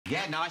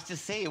Yeah, nice to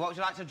see you. What would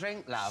you like to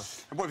drink,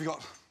 love? What have you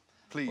got,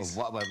 please?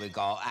 Well, what have we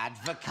got?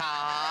 Advocaat.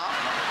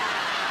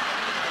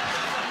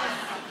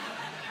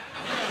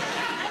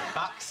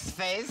 Bucks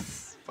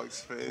Fizz.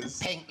 Bucks Fizz.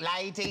 Pink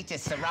Lady to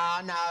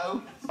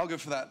Serrano. I'll go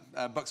for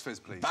that. Bucks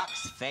Fizz, please.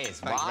 Bucks Fizz.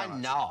 Thank Why you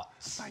not?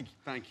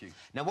 Thank you.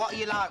 Now, what are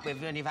you like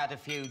with when you've had a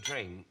few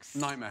drinks?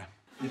 Nightmare.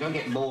 You don't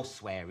get more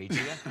sweary, do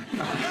you?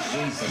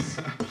 Jesus.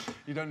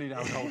 You don't need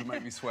alcohol to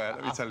make me swear,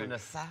 let me tell you. I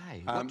was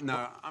going to say.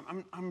 No,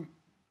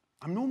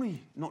 I'm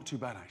normally not too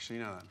bad, actually,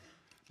 you know that.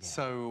 Yeah.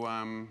 So,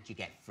 Do you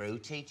get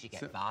fruity? Do you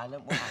get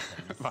violent? What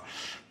happens?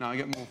 No, I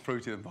get more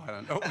fruity than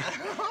violent. Oh,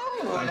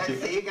 well, let's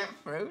see you get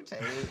fruity.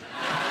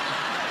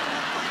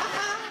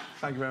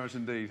 Thank you very much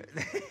indeed.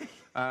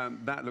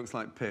 That looks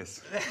like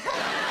piss. All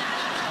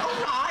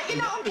right, you're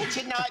not on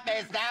Kitchen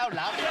Nightmares now,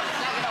 love. You're not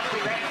slagging off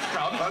your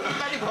restaurant.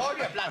 You've only poured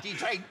you a bloody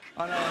drink.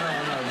 I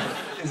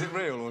know. Is it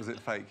real or is it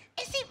fake?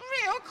 Is it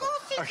real? Of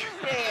course it's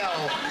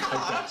real.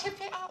 Come on, I'll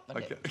tip it up a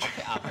bit. Tip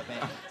it up a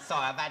bit.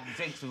 Sorry, I've had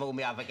drinks with all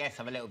my other guests.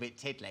 I'm a little bit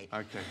tiddly.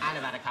 OK. And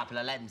I've had a couple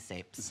of lem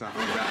sips. So,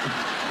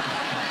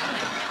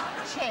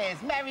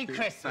 Cheers. Merry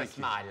Christmas,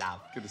 my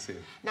love. Good to see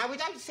you. Now, we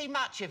don't see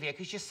much of you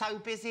because you're so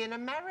busy in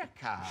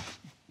America.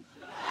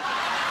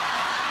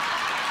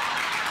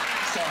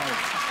 Sorry.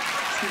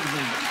 Excuse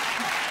me.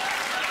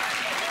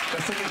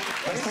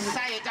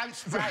 Say it, don't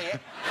spray it.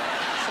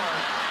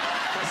 Sorry.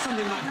 There's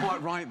something not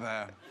quite right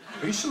there.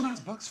 Are you sure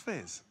that's Bucks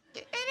Fizz?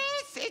 It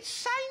is. It's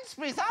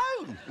Sainsbury's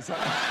own. Is that...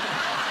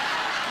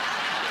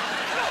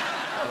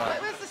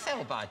 Look, where's the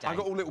sell-by date? I've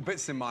got all little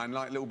bits in mine,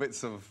 like little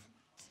bits of...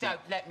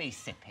 Don't let me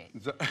sip it.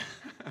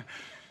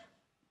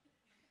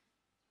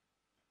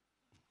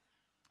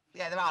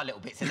 Yeah, there are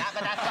little bits in that,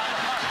 but that's not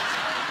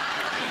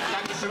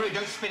the point.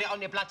 Don't spit it on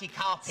your bloody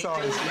carpet.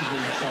 Sorry, excuse me.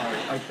 Sorry,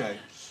 OK.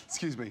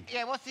 Excuse me.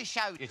 Yeah, what's this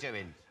show you're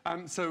doing?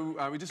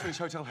 We just finished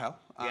Hotel Hell,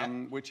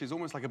 which is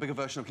almost like a bigger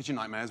version of Kitchen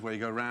Nightmares, where you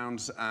go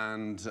around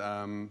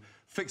and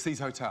fix these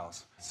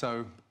hotels.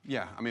 So,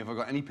 yeah, I mean, if I've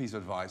got any piece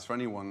of advice for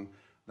anyone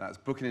that's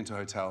booking into a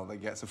hotel that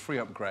gets a free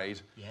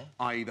upgrade,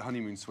 i.e. the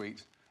honeymoon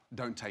suite,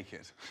 don't take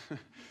it.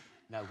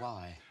 No,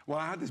 why? Well,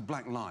 I had this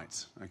black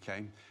light,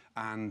 OK,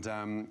 and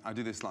I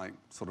do this, like,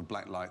 sort of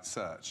black light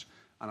search,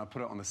 and I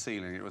put it on the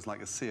ceiling. It was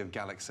like a sea of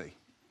galaxy.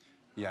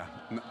 Yeah.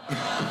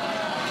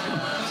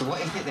 So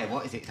what is it then?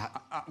 What is it?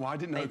 Well, I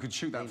didn't know it could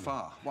shoot that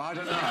far. Well, I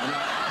don't know.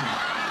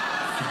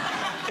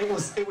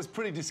 It was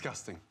pretty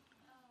disgusting.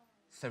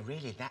 So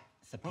really, that's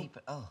the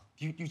people... Oh.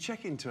 You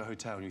check into a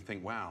hotel and you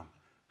think, wow,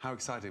 how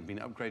exciting, been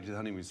upgraded to the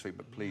honeymoon suite,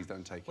 but please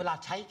don't take it. Well, I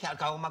take it. I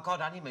go, oh, my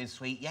God, honeymoon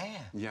suite, yeah.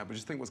 Yeah, but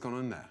just think what's gone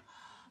on there.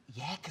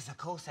 Yeah, because, of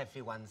course,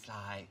 everyone's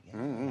like,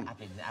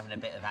 having a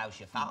bit of how's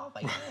your father,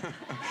 yeah.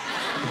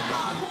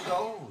 Oh,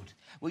 God.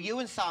 Well, you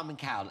and Simon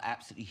Cowell are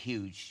absolutely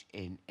huge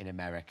in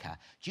America.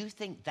 Do you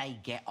think they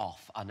get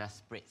off on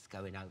us Brits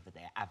going over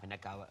there, having a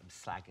go at them,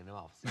 slagging them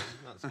off? So,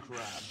 that's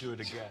crap. Do it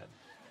again.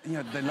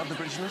 Yeah, they love the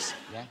Britishness,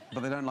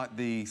 but they don't like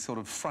the sort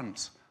of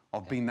front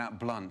of being that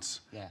blunt.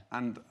 Yeah.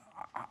 And,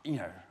 you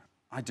know,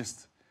 I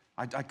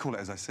call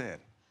it as I see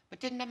it. But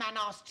didn't the man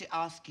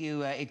ask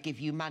you he'd give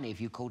you money if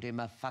you called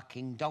him a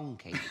fucking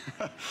donkey?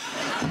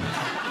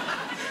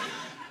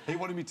 He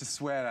wanted me to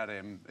swear at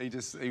him. He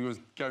was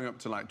going up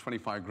to, like,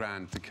 25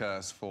 grand to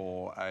curse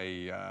for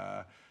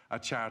a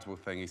charitable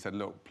thing. He said,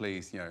 look,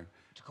 please, you know...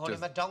 To call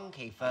him a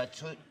donkey for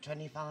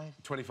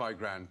 25? 25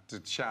 grand to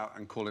shout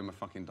and call him a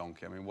fucking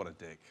donkey. I mean, what a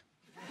dick.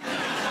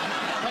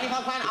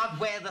 25 grand? I'd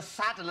wear the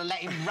saddle and let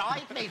him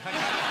ride me for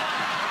 25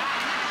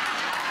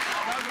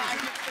 Oh, my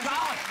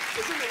God!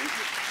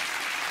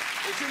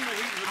 It's in the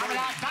heat of the moment. I'm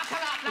like, buckle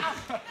up now!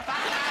 Buckle up!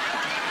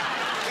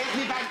 Here's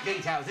my bank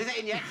details. Is it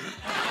in yet?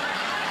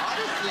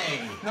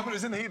 Honestly. No, but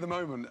it's in the heat of the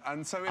moment,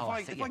 and so if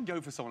I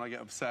go for someone, I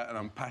get upset and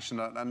I'm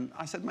passionate, and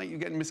I said, mate, you're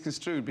getting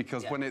misconstrued,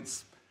 because when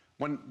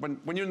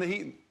you're in the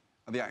heat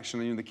of the action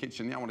and you're in the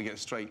kitchen, I want to get it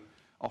straight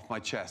off my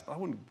chest. But I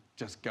wouldn't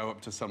just go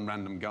up to some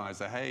random guy and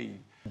say, hey,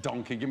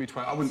 donkey, give me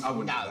 20... I wouldn't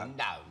do that.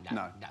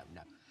 No.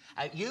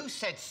 You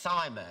said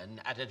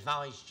Simon had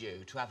advised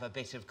you to have a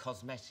bit of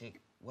cosmetic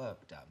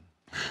work done.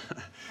 Do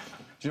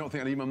you not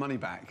think I need my money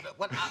back?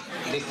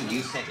 Listen,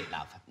 you said it,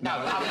 love. No.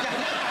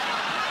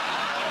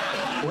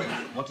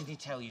 What did he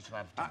tell you to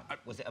have done?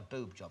 Was it a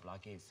boob job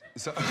like his?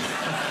 So...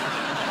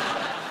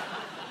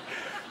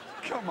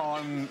 Come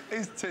on,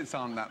 his tits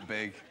aren't that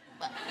big.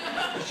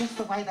 It's just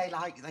the way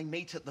they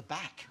meet at the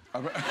back.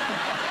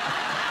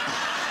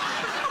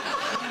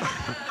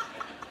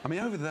 I mean,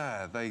 over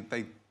there, they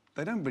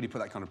don't really put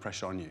that kind of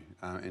pressure on you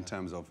in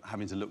terms of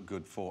having to look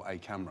good for a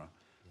camera.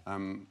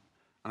 And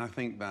I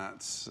think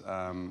that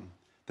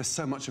there's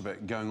so much of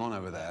it going on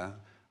over there.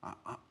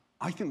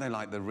 I think they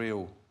like the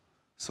real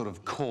sort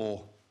of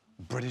core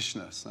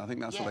Britishness. I think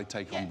that's what they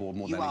take on board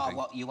more than anything. You are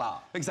what you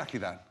are. Exactly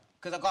that.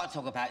 Because I've got to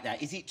talk about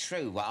that. Is it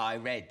true what I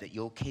read, that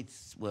your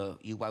kids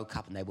you woke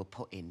up and they were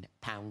putting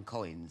pound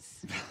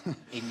coins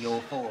in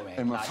your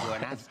forehead like you're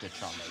an Asda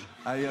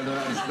trolley? Yeah,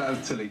 that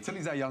was Tilly.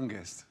 Tilly's our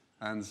youngest.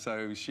 And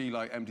so she,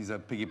 like, empties her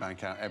piggy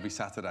bank out every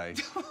Saturday.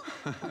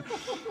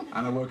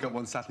 And I woke up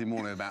one Saturday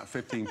morning with about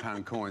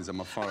 £15 coins on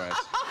my forehead.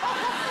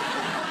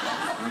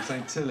 And I'm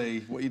saying, Tilly,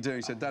 what are you doing?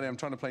 She said, Daddy, I'm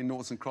trying to play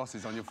noughts and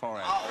crosses on your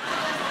forehead.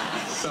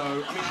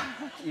 So, I mean,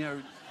 you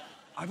know,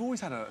 I've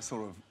always had a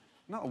sort of,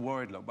 not a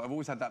worried look, but I've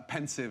always had that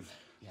pensive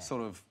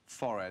sort of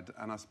forehead.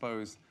 And I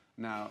suppose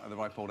now, at the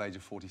ripe old age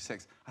of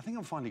 46, I think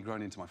I'm finally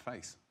grown into my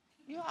face.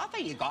 Yeah, I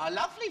think you've got a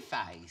lovely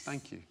face.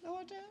 Thank you. Oh,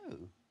 I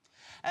do.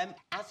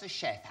 As a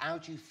chef, how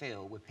do you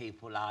feel with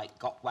people like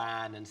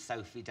Gokwan and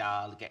Sophie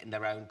Dahl getting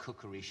their own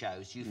cookery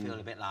shows? Do you feel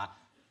a bit like,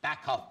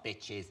 back off,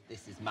 bitches,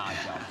 this is my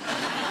job?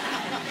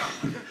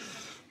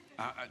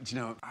 Do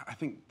you know, I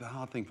think the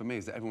hard thing for me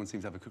is that everyone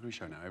seems to have a cookery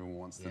show now. Everyone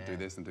wants to do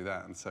this and do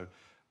that. And so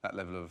that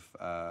level of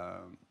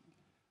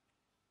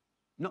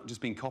not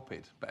just being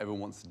copied, but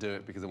everyone wants to do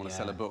it because they want to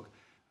sell a book.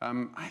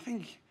 I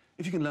think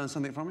if you can learn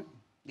something from it.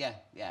 Yeah,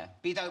 yeah.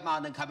 But you don't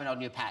mind them coming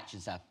on your patch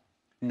and stuff?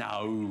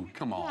 No,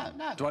 come on.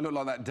 No. Do I look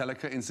like that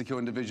delicate, insecure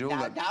individual?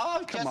 No, that... no, I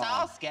was just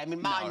asking. I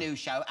mean, my new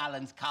show,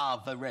 Alan's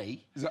Carr, Is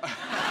yeah, I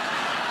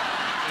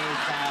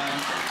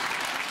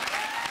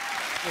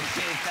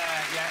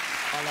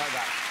like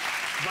that.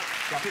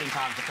 just in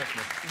time for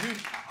Christmas.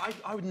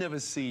 I would never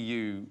see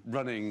you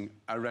running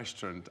a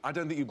restaurant. I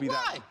don't think you'd be that...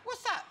 Why?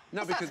 What's that?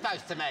 No, What's that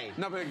supposed to mean?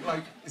 No, but,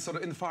 like, sort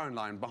of in the firing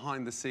line,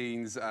 behind the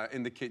scenes,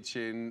 in the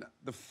kitchen,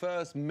 the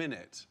first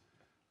minute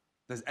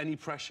there's any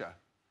pressure,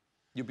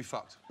 you'll be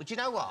fucked. Well, do you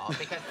know what?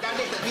 Because, no,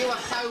 listen, you are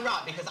so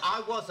right, because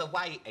I was a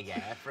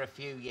waiter, for a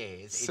few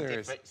years.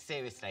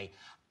 Seriously.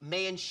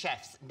 Me and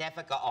chefs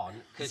never got on,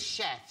 because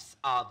chefs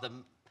are the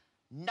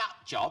nut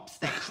jobs.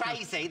 They're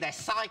crazy, they're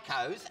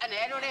psychos, and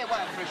anyone here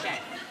work for a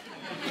chef.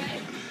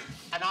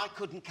 And I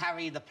couldn't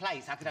carry the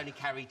plates. I could only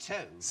carry 2.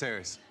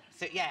 Serious?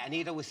 So, yeah, and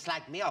he'd always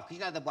slag me off, because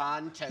you know the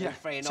 1, 2,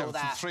 3 and all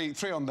that.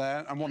 Three on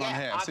there and 1 on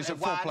here. So it's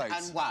 4 plates.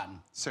 1 and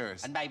 1.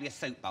 Serious? And maybe a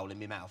soup bowl in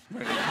my mouth.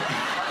 Really?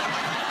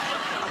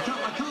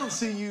 I can't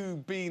see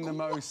you being the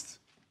most...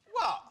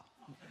 What?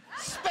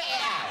 Spit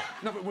it out!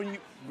 No, but when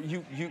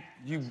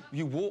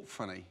you walk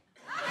funny.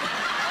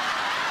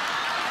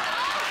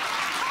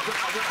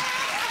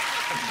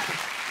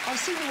 I've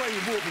seen the way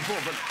you walk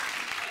before, but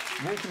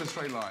walk in a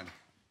straight line.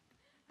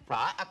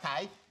 Right,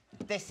 OK.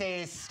 This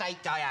is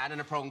steak Diane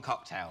and a prawn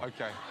cocktail.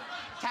 OK.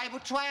 Table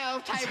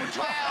 12, table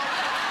 12!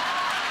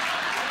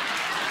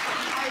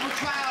 Table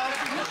 12!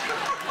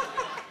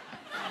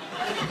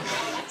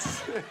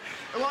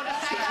 I want to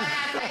say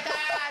Diane, say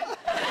Diane!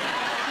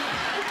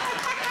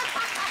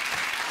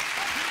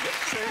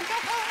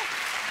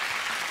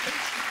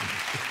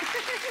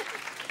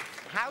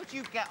 How do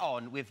you get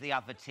on with the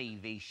other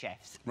TV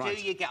chefs? Right.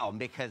 Do you get on?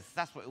 Because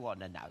that's what we want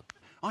to know.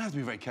 I have to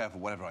be very careful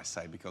whatever I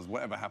say, because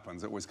whatever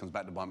happens, it always comes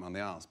back to bite me on the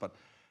arse. But,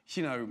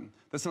 you know,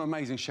 there's some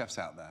amazing chefs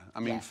out there. I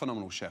mean,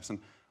 phenomenal chefs. And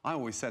I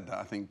always said that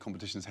I think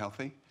competition's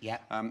healthy. Yeah.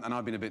 And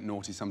I've been a bit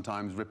naughty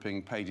sometimes,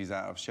 ripping pages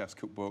out of chefs'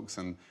 cookbooks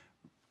and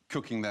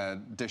cooking their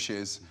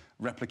dishes,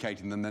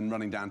 replicating them, then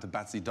running down to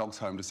Batsy Dog's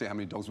home to see how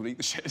many dogs would eat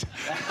the shit.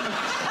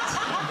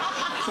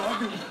 So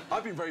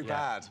I've been very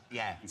bad.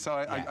 Yeah. So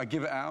I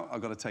give it out.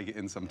 I've got to take it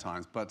in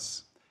sometimes. But,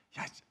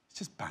 yeah, it's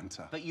just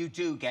banter. But you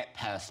do get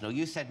personal.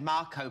 You said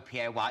Marco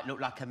Pierre White looked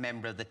like a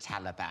member of the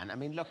Taliban. I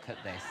mean, look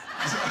at this.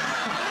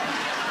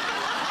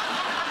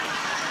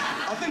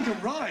 I think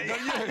I'm right, don't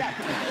you? No,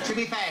 to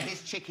be fair,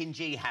 his chicken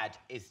jihad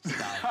is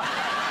today.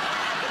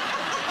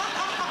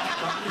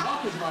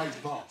 Marco's my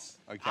ex-boss,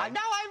 OK? I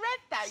know, I read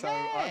that, So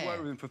I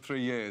worked with him for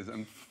 3 years,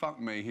 and fuck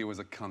me, he was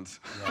a cunt.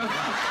 Oh,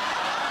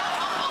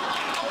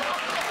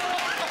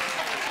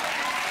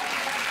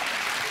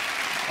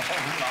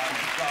 my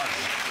God.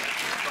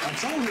 I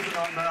told you the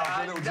nightmare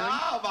after a little drink.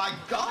 Oh, my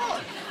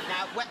God!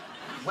 Now,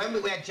 when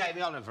we had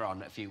Jamie Oliver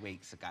on a few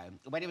weeks ago,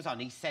 when he was on,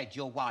 he said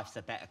your wife's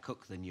a better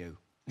cook than you.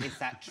 Is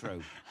that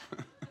true?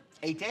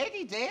 He did,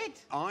 he did.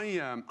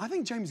 I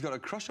think Jamie's got a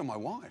crush on my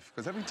wife,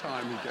 because every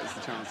time he gets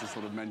the chance to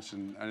sort of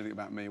mention anything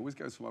about me, it always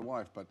goes for my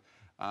wife. But,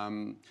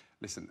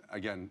 listen,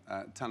 again,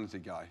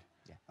 talented guy.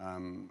 Yeah.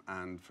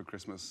 And for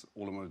Christmas,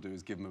 all I'm going to do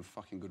is give him a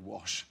fucking good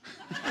wash.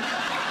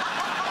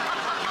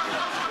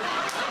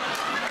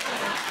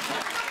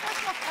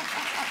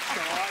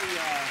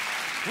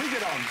 We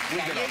get on. You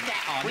get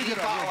on. You've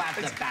got to have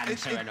the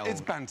banter and all. It's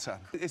banter.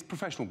 It's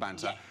professional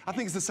banter. Yeah. I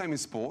think it's the same in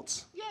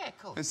sports. Yeah, of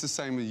course. It's the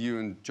same with you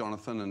and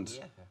Jonathan and...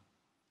 Yeah.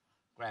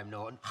 Graham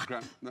Norton.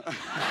 No. I'm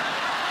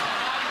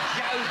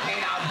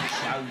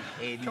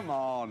joking. Come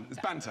on. It's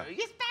banter.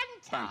 It's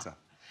banter.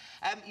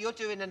 Banter. You're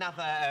doing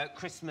another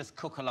Christmas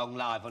cook-along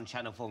live on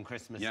Channel 4 on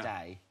Christmas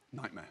Day.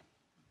 Nightmare.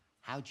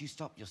 How do you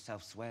stop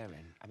yourself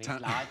swearing? I mean,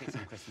 it's live, it's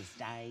on Christmas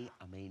Day,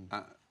 I mean... do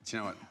you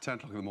know what? 10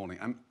 o'clock in the morning.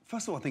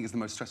 First of all, I think it's the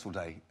most stressful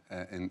day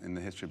in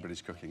the history of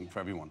British cooking for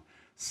everyone.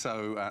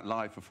 So,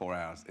 live for 4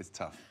 hours, it's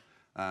tough.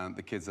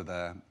 The kids are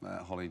there,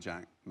 Holly,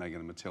 Jack, Megan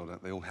and Matilda,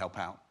 they all help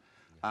out.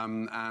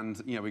 And,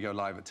 you know, we go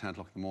live at 10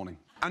 o'clock in the morning.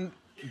 And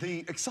the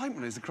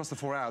excitement is across the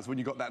 4 hours when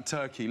you got that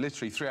turkey,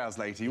 literally 3 hours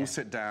later, you all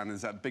sit down, and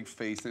there's that big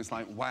feast, and it's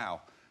like,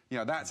 wow, You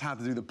know, that's how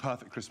to do the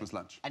perfect Christmas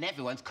lunch. And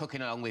everyone's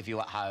cooking along with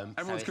you at home.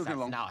 Everyone's cooking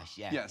along. Nice,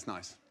 yeah. Yeah, it's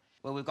nice.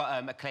 Well, we've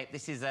got a clip.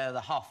 This is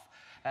the Hoff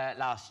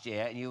last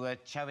year, and you were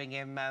showing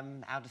him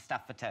how to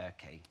stuff a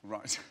turkey.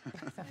 Right.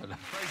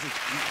 Crazy.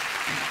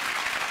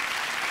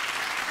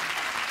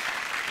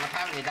 Well,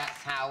 apparently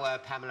that's how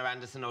Pamela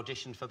Anderson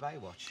auditioned for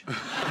Baywatch.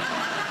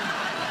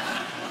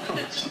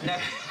 No.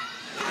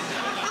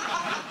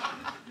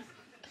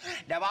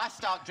 Now, I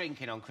start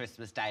drinking on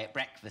Christmas Day at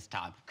breakfast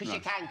time. Because you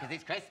can, because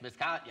it's Christmas,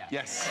 can't you?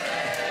 Yes.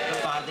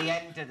 But by the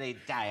end of the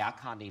day, I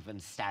can't even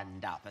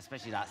stand up,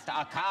 especially that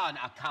stuff.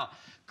 I can't.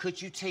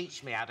 Could you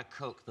teach me how to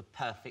cook the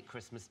perfect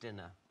Christmas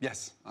dinner?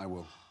 Yes, I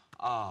will.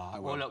 Oh,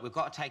 well, look, we've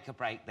got to take a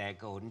break there,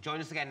 Gordon. Join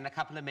us again in a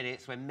couple of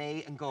minutes when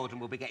me and Gordon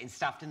will be getting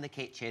stuffed in the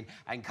kitchen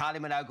and Kylie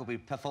Minogue will be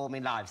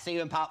performing live. See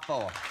you in part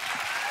 4.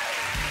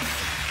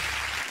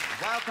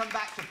 Welcome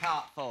back to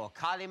part 4.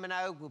 Kylie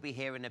Minogue will be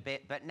here in a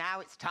bit, but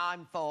now it's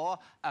time for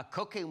a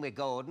Cooking with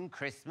Gordon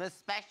Christmas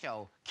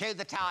special. Cue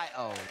the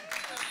title.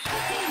 Oh,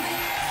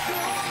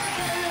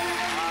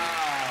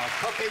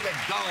 Cooking with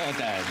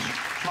Gordon.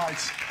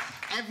 Right.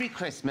 Every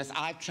Christmas,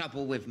 I have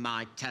trouble with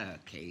my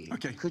turkey.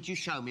 OK. Could you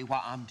show me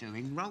what I'm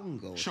doing wrong,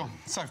 Gordon? Sure.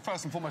 So,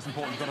 first and foremost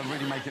important, you've got to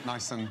really make it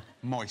nice and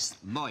moist.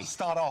 Moist?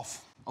 Start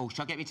off. Oh,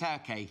 shall I get me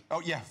turkey?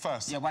 Oh, yeah,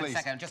 first, Yeah, one please.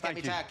 second. Just Thank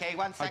get me you. turkey.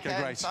 1 second.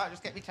 OK, great. Sorry,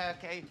 just get me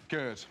turkey.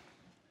 Good.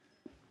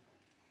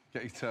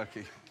 Get your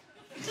turkey.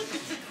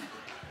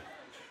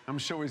 I'm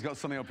sure he's got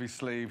something up his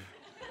sleeve.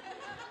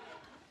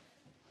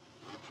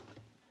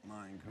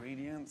 My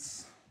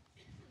ingredients.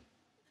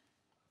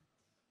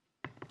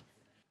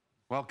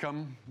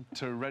 Welcome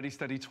to Ready,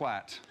 Steady,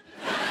 Twat.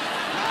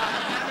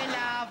 I'm coming,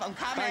 love. I'm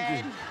coming.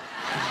 Thank you.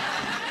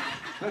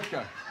 Let's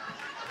go.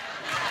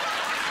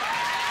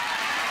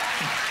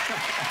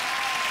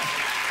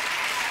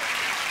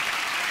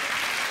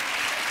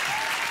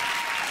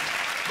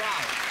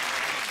 Right.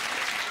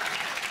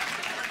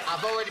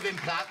 I've already been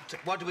plucked.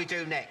 What do we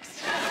do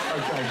next?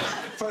 OK.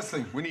 First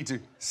thing, we need to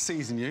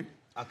season you.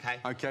 OK.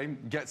 OK,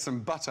 get some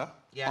butter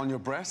on your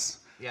breasts.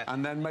 Yeah.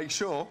 And then make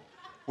sure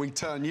we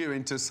turn you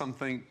into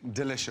something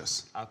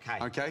delicious. OK.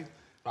 OK?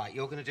 Right,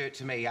 you're going to do it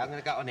to me. I'm going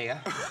to go on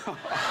here. You've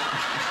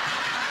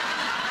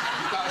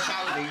got to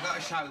show me. You've got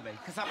to show me.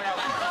 Can someone help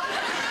me?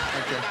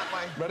 OK. That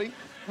way. Ready?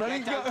 Ready?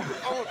 Yeah, Go.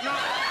 Oh, no.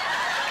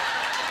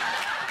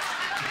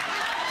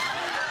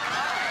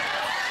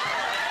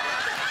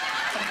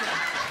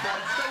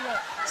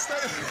 Stay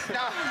there.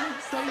 No.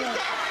 Stay there.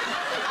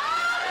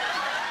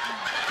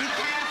 Be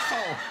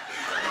careful.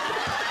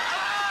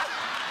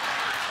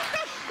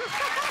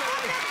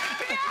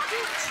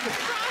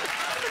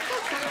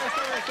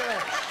 Stay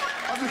there.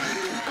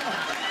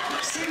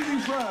 Seasoning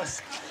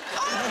first.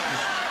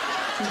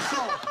 Some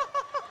salt,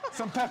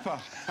 some pepper.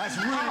 That's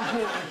really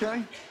important,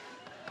 OK?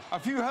 A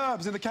few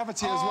herbs in the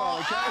cavity as well,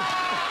 OK?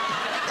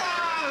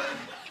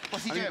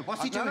 What's he doing?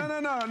 What's he doing?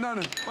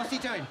 No. What's he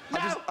doing?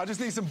 I just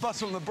need some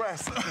butter on the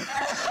breast.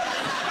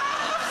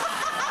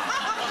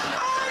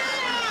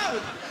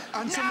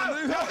 And some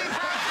manure.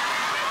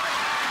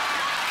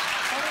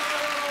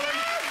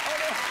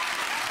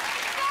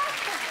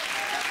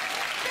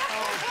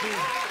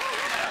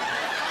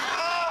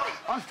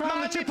 I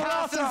found the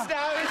chipolata.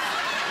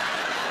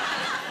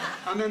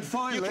 And then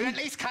finally... You can at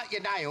least cut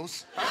your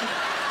nails.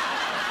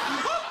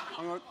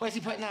 Where's he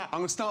putting that? I'm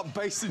going to start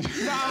basting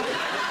you. No,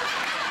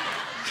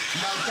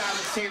 damn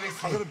it, seriously.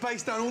 I'm going to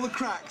baste down all the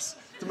cracks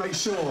to make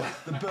sure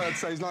the bird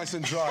stays nice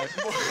and dry.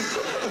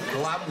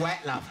 Oh, I'm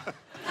wet, love.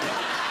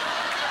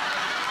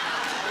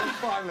 And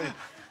finally,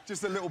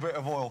 just a little bit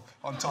of oil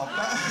on top.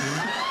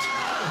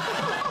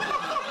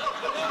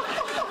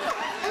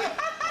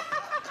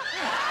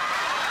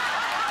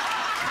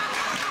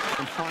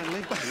 And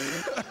finally,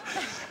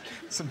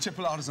 some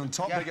chipolatas on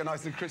top, they get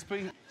nice and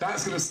crispy.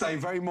 That's going to stay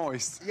very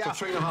moist for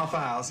 3.5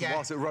 hours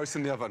whilst it roasts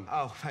in the oven.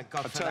 Oh, thank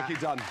God for turkey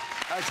that. done.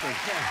 Excellent.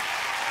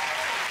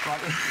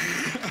 Right.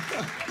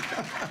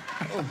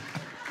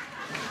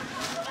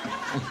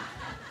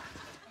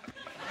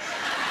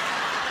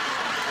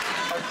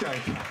 OK.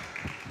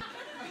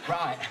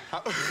 Right.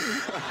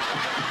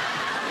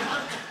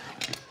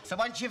 So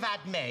once you've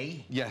had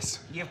me... Yes.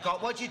 You've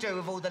got... What do you do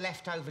with all the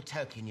leftover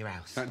turkey in your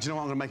house? Do you know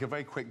what? I'm going to make a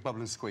very quick bubble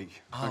and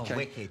squeak. Oh, okay?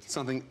 wicked.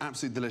 Something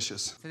absolutely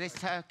delicious. So this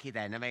turkey,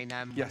 then, I mean,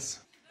 Yes.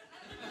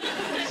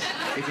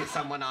 Is it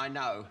someone I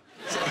know?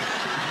 It's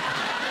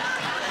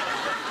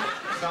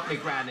not me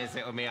gran, is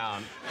it, or me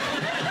aunt?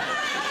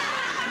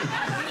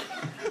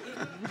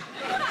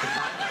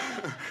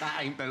 That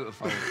ain't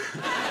beautiful.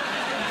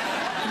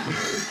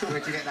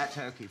 Where'd you get that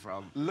turkey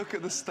from? Look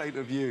at the state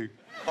of you.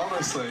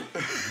 Honestly.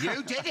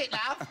 You did it,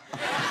 love.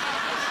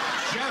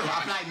 You,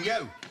 I blame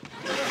you.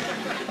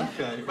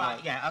 OK. Right,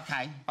 yeah,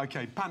 OK.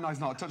 OK, pan nice,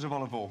 not a touch of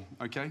olive oil,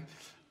 OK?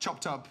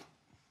 Chopped up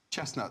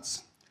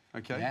chestnuts,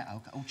 OK? Yeah,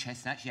 okay. Oh,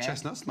 chestnuts, yeah.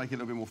 Chestnuts, make it a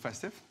little bit more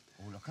festive.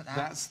 Oh, look at that.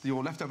 That's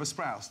your leftover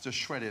sprouts, just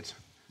shredded.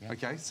 Yeah.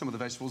 OK, some of the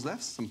vegetables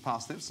left, some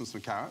parsnips and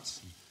some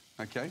carrots.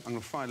 OK, I'm going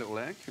to fry a little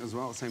egg as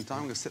well at the same time.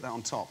 I'm going to sit that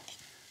on top.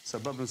 So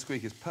bubble and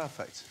squeak is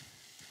perfect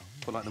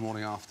for, like, the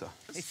morning after.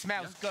 It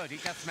smells good.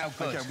 It does smell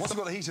good. OK, once I've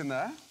got the heat in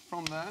there,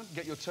 from there,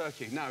 get your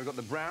turkey. Now, we've got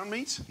the brown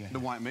meat, the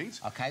white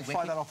meat. OK,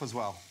 fry that off as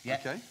well. Yeah.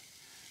 OK.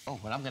 Oh,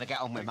 well, I'm going to get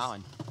on with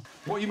mine.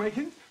 What are you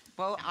making?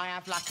 Well, I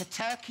have, like, a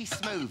turkey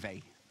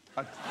smoothie.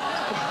 I've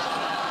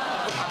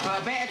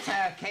got a bit of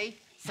turkey,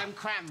 some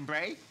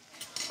cranberry,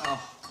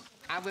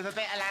 and with a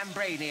bit of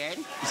lambrini in.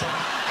 And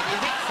you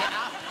mix it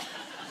up.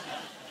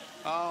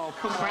 Oh,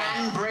 come on.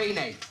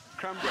 Cranberry.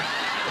 Cranberry.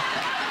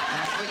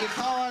 That's what you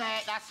call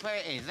it. That's what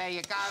it is. There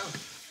you go.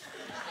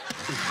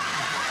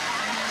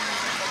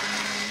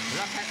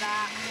 Look at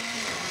that.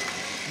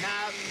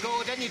 Now,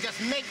 Gordon, you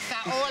just mix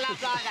that all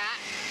up like that.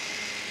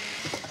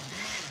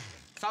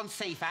 It's on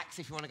CFAX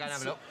if you want to go and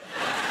have a look.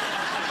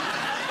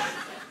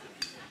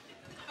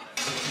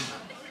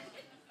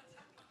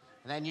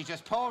 And then you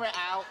just pour it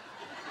out.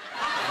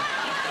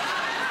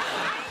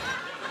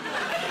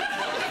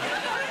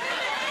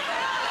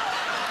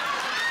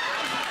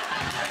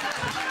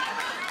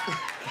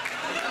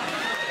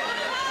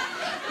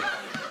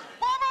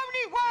 Why won't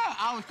it work?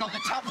 Oh, it's got the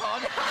top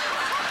on.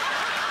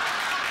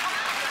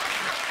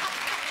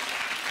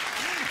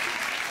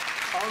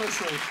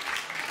 Honestly.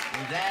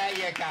 There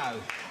you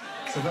go.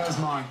 So there's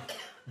mine.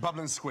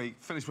 Bubble and squeak,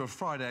 finished with a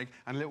fried egg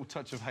and a little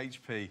touch of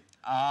HP.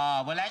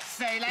 Ah, well, let's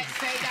see that.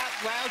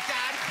 Well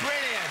done,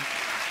 brilliant.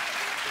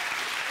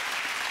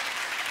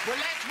 Well,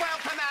 let's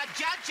welcome our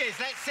judges.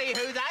 Let's see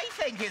who they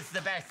think is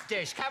the best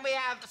dish. Can we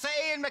have Sir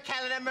Ian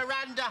McKellen and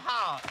Miranda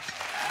Hart?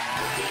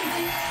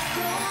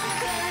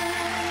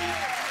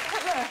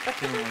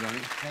 There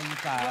you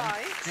go.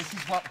 Right. This is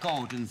what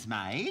Gordon's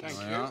made. Thank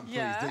you.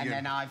 Yeah. And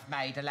then I've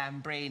made a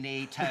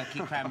lambrini turkey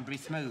cranberry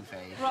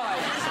smoothie.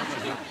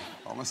 Right.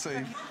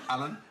 Honestly,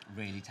 Alan,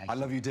 Really tasty. I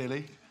love you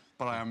dearly,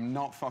 but I am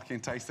not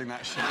fucking tasting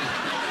that shit.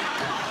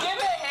 Give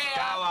it here.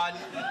 Go on.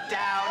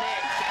 Down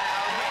it.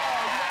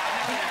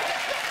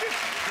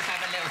 Just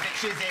have a little bit.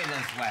 She's in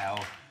as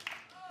well.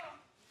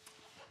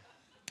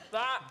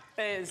 That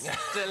is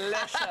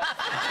delicious.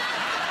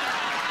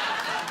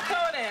 Go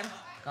on in.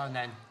 Go on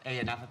then.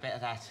 Ian, have a bit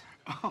of that.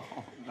 Oh,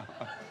 no.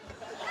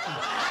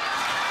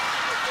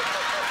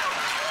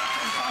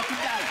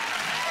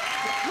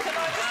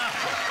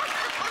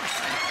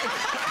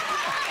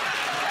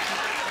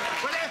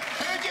 Well,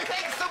 who do you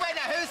think's the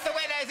winner? Who's the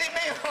winner? Is it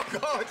me or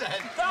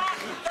Gordon? That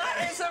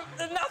is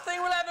nothing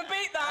will ever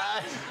beat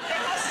that. It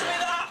has to be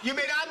that. You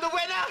mean I'm the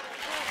winner?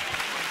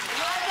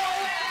 I'm the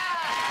winner!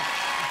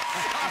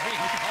 Sorry,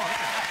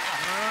 Gordon.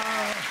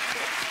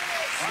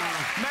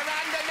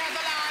 Miranda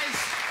never lies.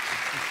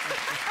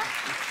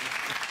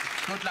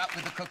 Good luck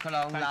with the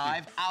cook-along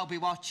live. I'll be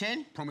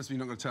watching. Promise me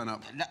you're not going to turn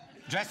up. No,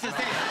 dressed as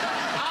this.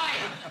 Hi!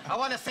 I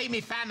want to see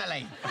me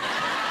family.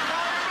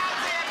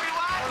 Ramsay,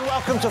 everyone!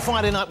 Welcome to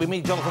Friday Night with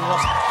me, Jonathan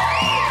Ross.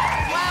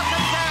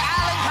 Welcome to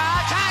Alan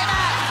Carr, China!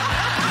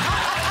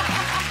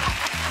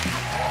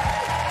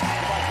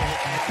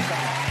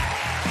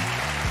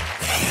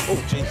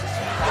 Oh, Jesus.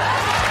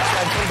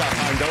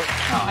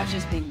 I've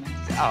just been...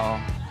 Oh.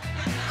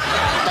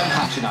 Don't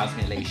patronise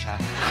me, Alicia.